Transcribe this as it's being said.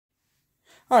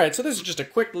Alright, so this is just a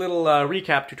quick little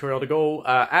recap tutorial to go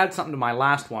add something to my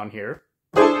last one here.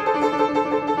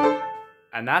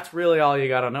 And that's really all you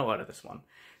gotta know out of this one.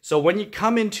 So when you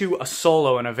come into a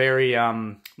solo in a very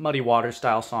Muddy Waters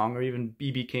style song, or even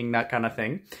B.B. King, that kind of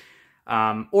thing,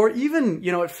 or even,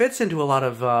 you know, it fits into a lot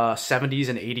of 70s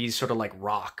and 80s sort of like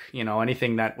rock, you know,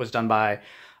 anything that was done by,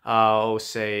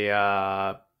 say,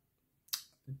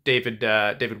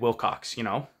 David Wilcox, you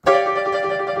know.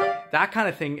 That kind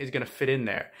of thing is going to fit in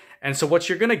there. And so what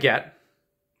you're going to get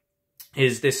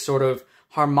is this sort of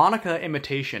harmonica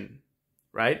imitation,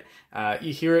 right?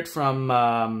 You hear it from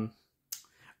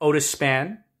Otis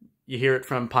Spann. You hear it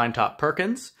from Pinetop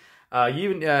Perkins.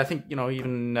 Even I think, you know,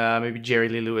 even maybe Jerry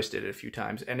Lee Lewis did it a few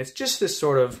times. And it's just this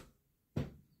sort of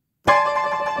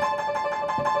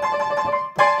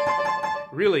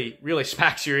really, really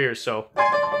smacks your ears. So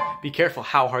be careful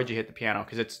how hard you hit the piano,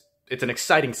 because it's an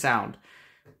exciting sound.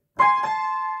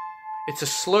 It's a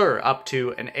slur up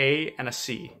to an A and a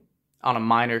C on a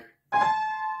minor.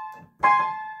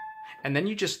 And then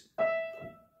you just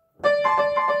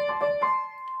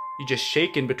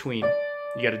shake in between.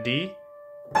 You got a D,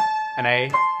 an A,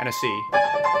 and a C.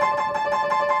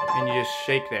 And you just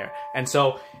shake there. And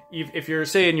so if you're,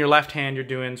 say, in your left hand, you're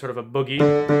doing sort of a boogie.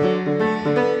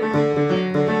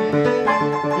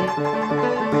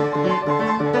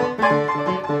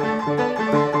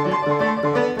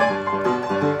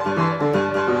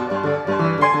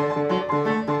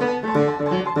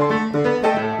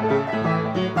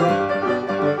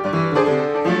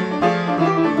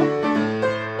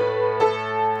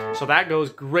 So that goes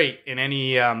great in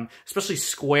any, especially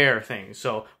square things.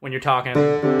 So when you're talking,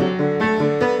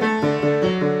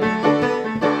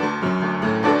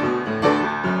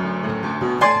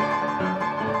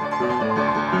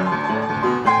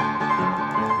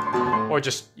 or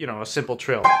just, you know, a simple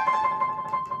trill,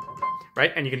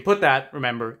 right? And you can put that,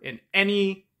 remember, in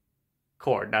any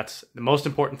chord. That's the most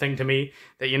important thing to me,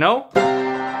 that you know,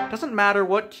 doesn't matter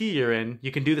what key you're in, you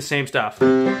can do the same stuff.